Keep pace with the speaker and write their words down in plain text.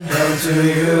to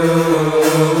you, O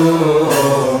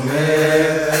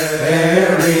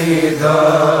Mary, the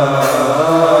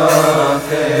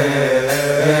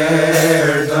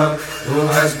fair dove, who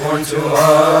has borne to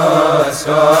us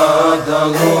God the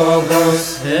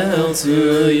Logos. Hail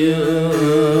to you,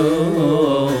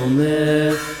 O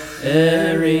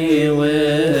Mary,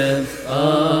 with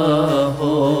a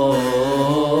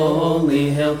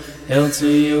holy hail. Hail to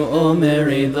you, O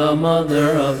Mary, the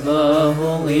Mother of the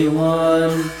Holy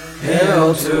One.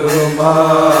 Hail to Michael,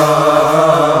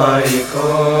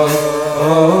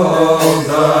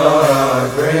 the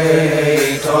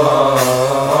great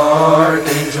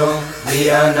archangel, the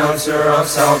announcer of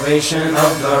salvation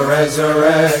of the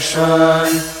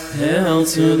resurrection. Hail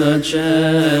to the cherubim,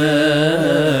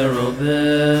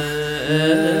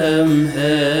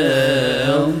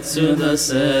 hail to the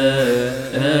seraphim,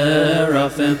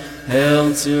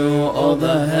 hail to all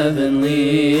the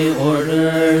heavenly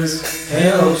orders.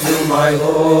 Hail to my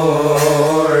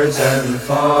lords and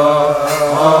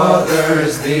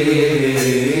fathers,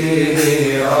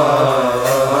 the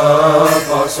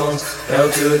apostles. Hail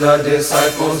to the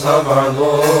disciples of our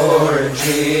Lord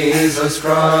Jesus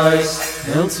Christ.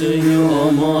 Hail to you,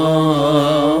 O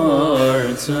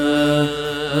martyr,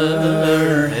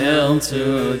 hail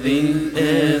to the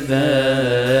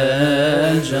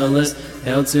evangelist,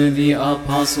 hail to the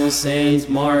apostle Saint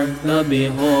Mark, the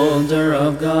beholder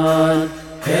of God.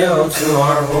 Hail to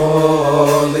our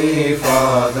Holy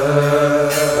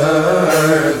Father,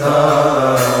 the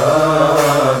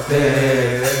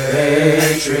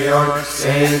Patriarch,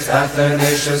 Saint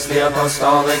Athanasius the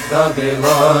Apostolic, the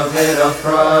beloved of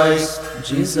Christ.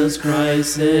 Jesus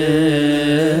Christ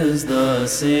is the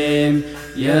same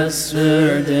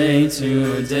yesterday,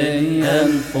 today,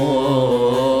 and forever.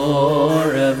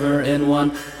 In one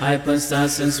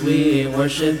hypostasis we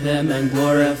worship Him and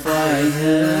glorify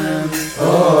Him.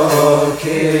 O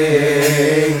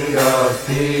King of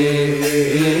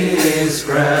peace,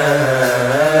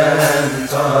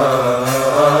 grant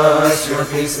us your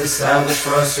peace, establish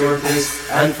for us your peace,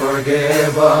 and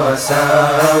forgive us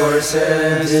our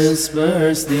sins.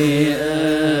 Disperse the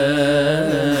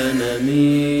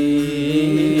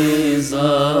enemies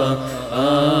of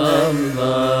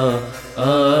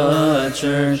the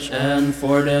church, and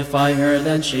fortify her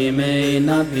that she may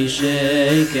not be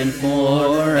shaken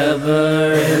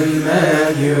forever.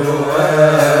 Emmanuel,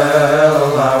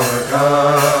 our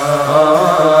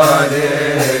God,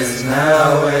 is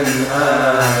now in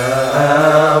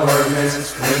our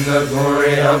midst, with the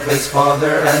glory of His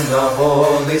Father and the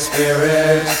Holy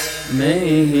Spirit.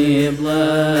 May He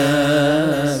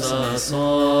bless us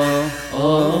all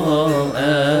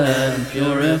and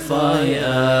purify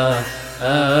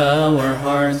our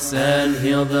hearts and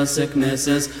heal the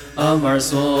sicknesses of our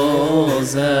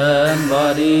souls and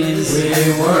bodies. We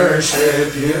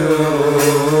worship you,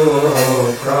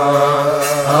 O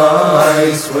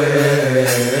Christ,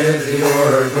 with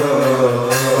your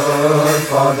good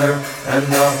Father and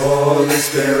the Holy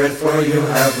Spirit, for you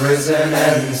have risen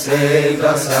and saved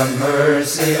us. Have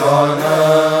mercy on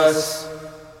us.